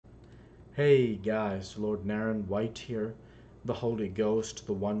Hey guys, Lord Naren White here, the Holy Ghost,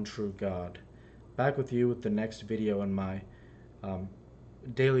 the one true God. Back with you with the next video in my um,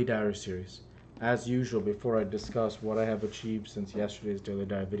 daily diary series. As usual, before I discuss what I have achieved since yesterday's daily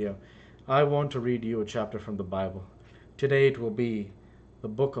diary video, I want to read you a chapter from the Bible. Today it will be the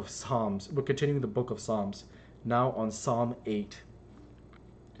book of Psalms. We're continuing the book of Psalms, now on Psalm 8.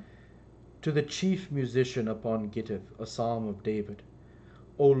 To the chief musician upon Gittith, a psalm of David.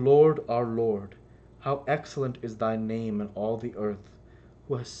 O Lord, our Lord, how excellent is thy name in all the earth,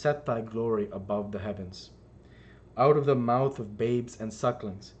 who has set thy glory above the heavens. Out of the mouth of babes and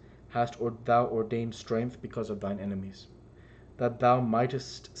sucklings hast thou ordained strength because of thine enemies, that thou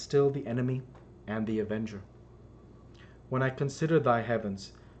mightest still the enemy and the avenger. When I consider thy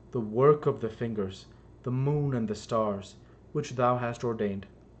heavens, the work of the fingers, the moon and the stars, which thou hast ordained,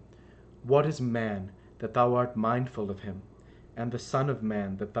 what is man, that thou art mindful of him, and the Son of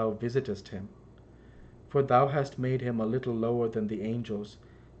man, that thou visitest him? For thou hast made him a little lower than the angels,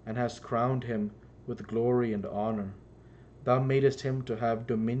 and hast crowned him with glory and honor. Thou madest him to have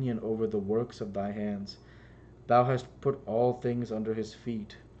dominion over the works of thy hands. Thou hast put all things under his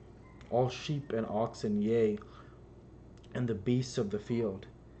feet, all sheep and oxen, yea, and the beasts of the field,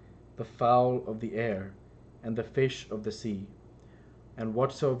 the fowl of the air, and the fish of the sea, and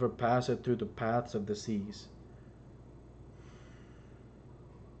whatsoever passeth through the paths of the seas.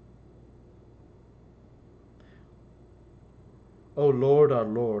 O Lord, our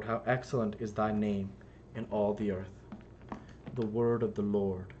Lord, how excellent is thy name in all the earth. The word of the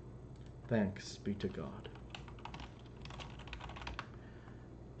Lord. Thanks be to God.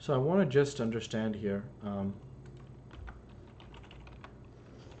 So I want to just understand here.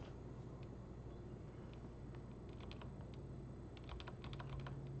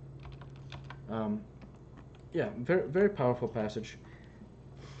 Yeah, very, very powerful passage.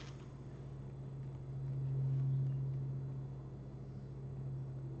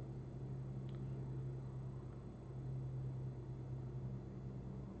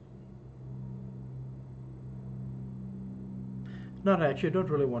 Not actually, I don't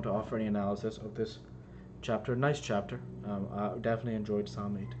really want to offer any analysis of this chapter. Nice chapter. I definitely enjoyed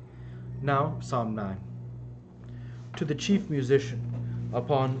Psalm 8. Now, Psalm 9. To the chief musician,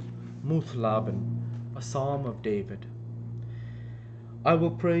 upon Muthlaben, a psalm of David. I will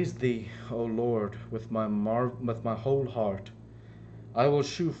praise thee, O Lord, with my whole heart. I will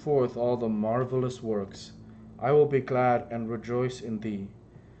shew forth all the marvelous works. I will be glad and rejoice in thee.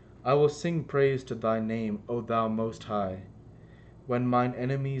 I will sing praise to thy name, O thou most high. When mine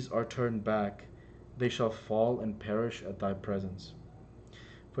enemies are turned back, they shall fall and perish at thy presence.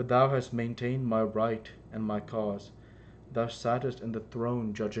 For thou hast maintained my right and my cause. Thou sattest in the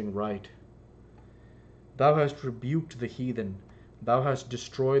throne judging right. Thou hast rebuked the heathen. Thou hast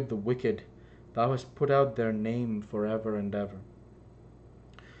destroyed the wicked. Thou hast put out their name forever and ever.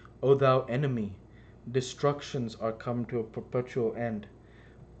 O thou enemy, destructions are come to a perpetual end,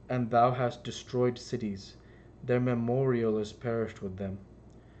 and thou hast destroyed cities. Their memorial is perished with them.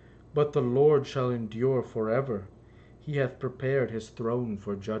 But the Lord shall endure forever. He hath prepared his throne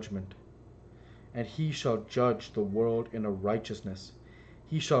for judgment. And he shall judge the world in a righteousness.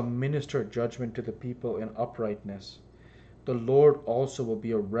 He shall minister judgment to the people in uprightness. The Lord also will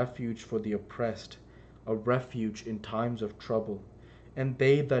be a refuge for the oppressed, a refuge in times of trouble. And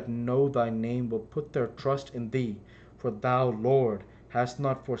they that know thy name will put their trust in thee, for thou, Lord, hast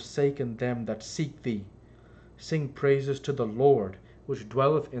not forsaken them that seek thee. Sing praises to the Lord, which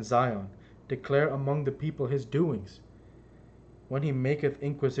dwelleth in Zion. Declare among the people his doings. When he maketh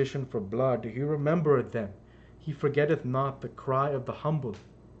inquisition for blood, he remembereth them. He forgetteth not the cry of the humble.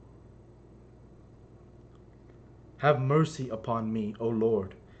 Have mercy upon me, O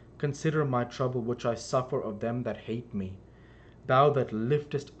Lord. Consider my trouble which I suffer of them that hate me. Thou that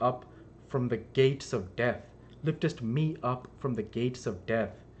liftest up from the gates of death, liftest me up from the gates of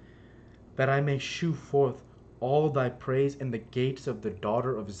death, that I may shew forth all thy praise in the gates of the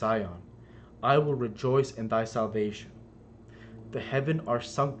daughter of Zion. I will rejoice in thy salvation. The heaven are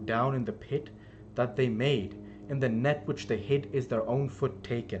sunk down in the pit that they made. In the net which they hid is their own foot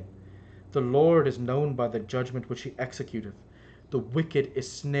taken. The Lord is known by the judgment which he executeth. The wicked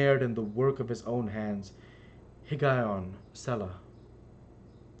is snared in the work of his own hands. Higgaion, Selah.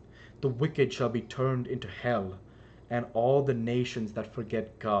 The wicked shall be turned into hell, and all the nations that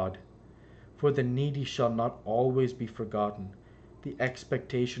forget God. For the needy shall not always be forgotten. The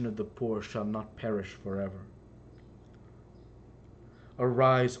expectation of the poor shall not perish forever.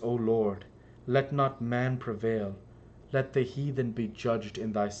 Arise, O Lord, let not man prevail. Let the heathen be judged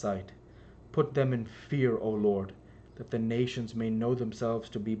in thy sight. Put them in fear, O Lord, that the nations may know themselves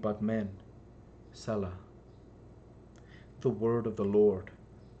to be but men. Selah. The word of the Lord.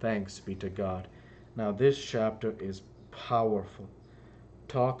 Thanks be to God. Now this chapter is powerful.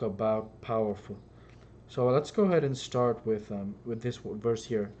 Talk about powerful. So let's go ahead and start with this verse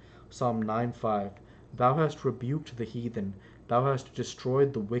here, Psalm 9:5. Thou hast rebuked the heathen, thou hast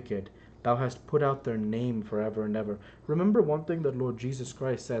destroyed the wicked, thou hast put out their name forever and ever. Remember one thing that Lord Jesus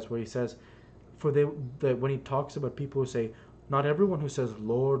Christ says, where he says, when he talks about people who say, not everyone who says,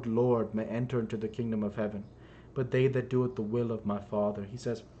 Lord, Lord, may enter into the kingdom of heaven, but they that do it the will of my Father. He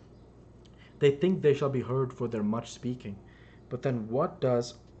says, they think they shall be heard for their much speaking. But then what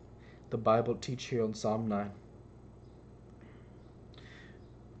does the Bible teach here in Psalm 9?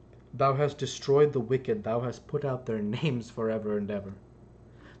 Thou hast destroyed the wicked, thou hast put out their names forever and ever.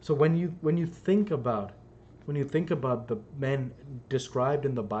 So when you think about the men described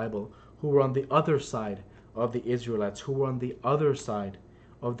in the Bible who were on the other side of the Israelites, who were on the other side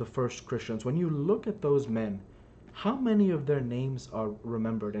of the first Christians, when you look at those men, how many of their names are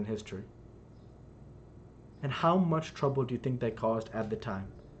remembered in history? And how much trouble do you think they caused at the time?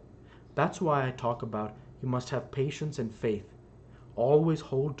 That's why I talk about you must have patience and faith. Always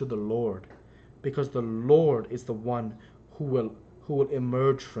hold to the Lord, because the Lord is the one who will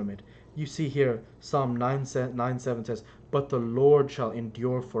emerge from it. You see here, Psalm 9:7 says, but the Lord shall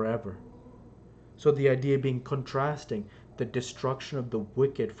endure forever. So the idea being contrasting the destruction of the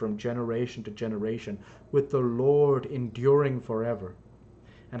wicked from generation to generation with the Lord enduring forever,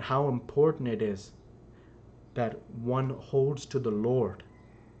 and how important it is that one holds to the Lord.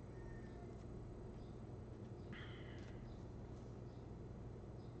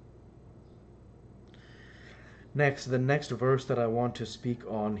 The next verse that I want to speak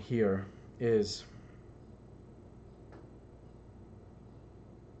on here is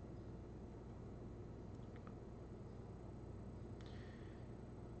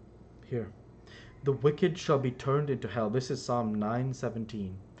here. The wicked shall be turned into hell. This is Psalm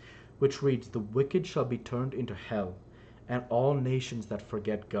 9:17, which reads, the wicked shall be turned into hell, and all nations that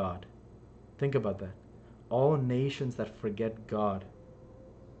forget God. Think about that. All nations that forget God.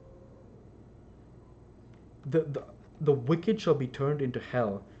 The wicked shall be turned into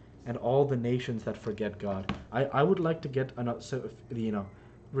hell, and all the nations that forget God. I would like to get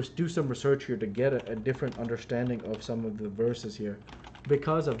do some research here to get a different understanding of some of the verses here,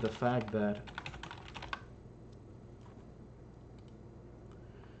 because of the fact that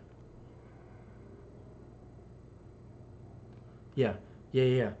yeah,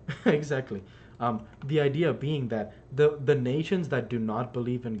 exactly. The idea being that the nations that do not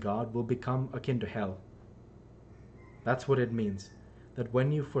believe in God will become akin to hell. That's what it means. That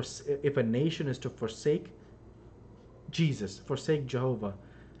when if a nation is to forsake Jesus, forsake Jehovah,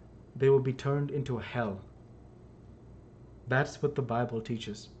 they will be turned into a hell. That's what the Bible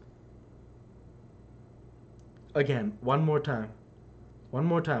teaches. Again, one more time, one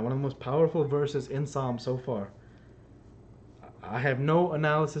of the most powerful verses in Psalm so far. I have no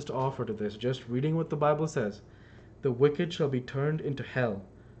analysis to offer to this, just reading what the Bible says. The wicked shall be turned into hell,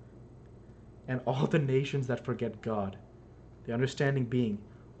 and all the nations that forget God. The understanding being,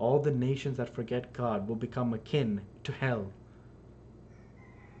 all the nations that forget God will become akin to hell.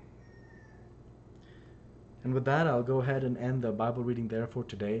 And with that, I'll go ahead and end the Bible reading there for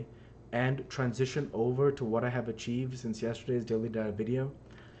today and transition over to what I have achieved since yesterday's Daily Diet video.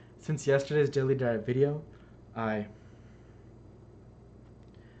 Since yesterday's Daily Diet video, I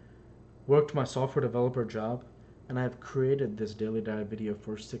worked my software developer job, and I have created this Daily Diet video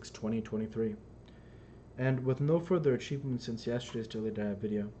for 6/20/23. And with no further achievements since yesterday's Daily Diet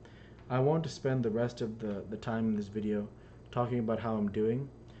video, I want to spend the rest of the time in this video talking about how I'm doing,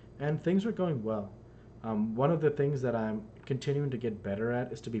 and things are going well. One of the things that I'm continuing to get better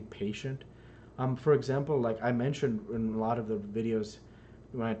at is to be patient. For example, like I mentioned in a lot of the videos,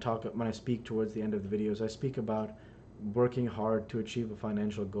 when I speak towards the end of the videos, I speak about working hard to achieve a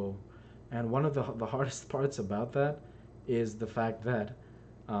financial goal. And one of the hardest parts about that is the fact that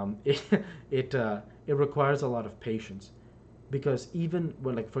it requires a lot of patience, because even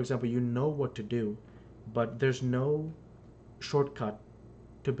when, like, for example, you know what to do, but there's no shortcut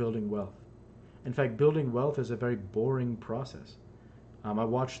to building wealth. In fact, building wealth is a very boring process. I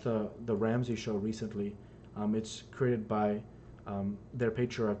watched the Ramsey show recently. It's created by their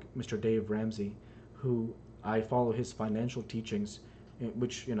patriarch, Mr. Dave Ramsey, who I follow his financial teachings,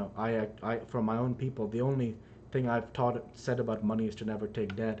 which I from my own people. The only thing I've said about money is to never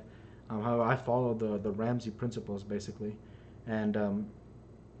take debt. However, I follow the Ramsey principles basically, and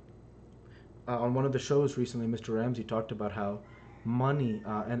on one of the shows recently, Mr. Ramsey talked about how money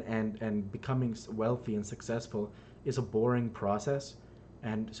and becoming wealthy and successful is a boring process,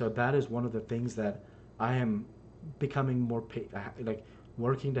 and so that is one of the things that I am becoming more like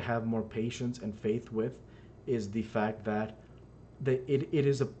working to have more patience and faith with, is the fact that it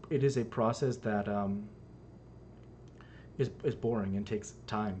is a process that is boring and takes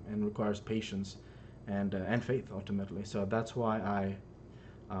time and requires patience and faith ultimately. So that's why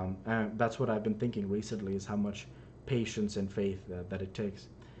and that's what I've been thinking recently, is how much patience and faith that it takes.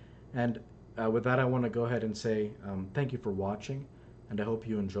 And with that, I want to go ahead and say thank you for watching, and I hope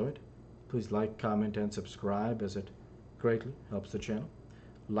you enjoyed. Please like, comment, and subscribe, as it greatly helps the channel.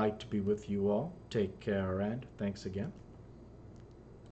 Light to be with you all. Take care, and thanks again.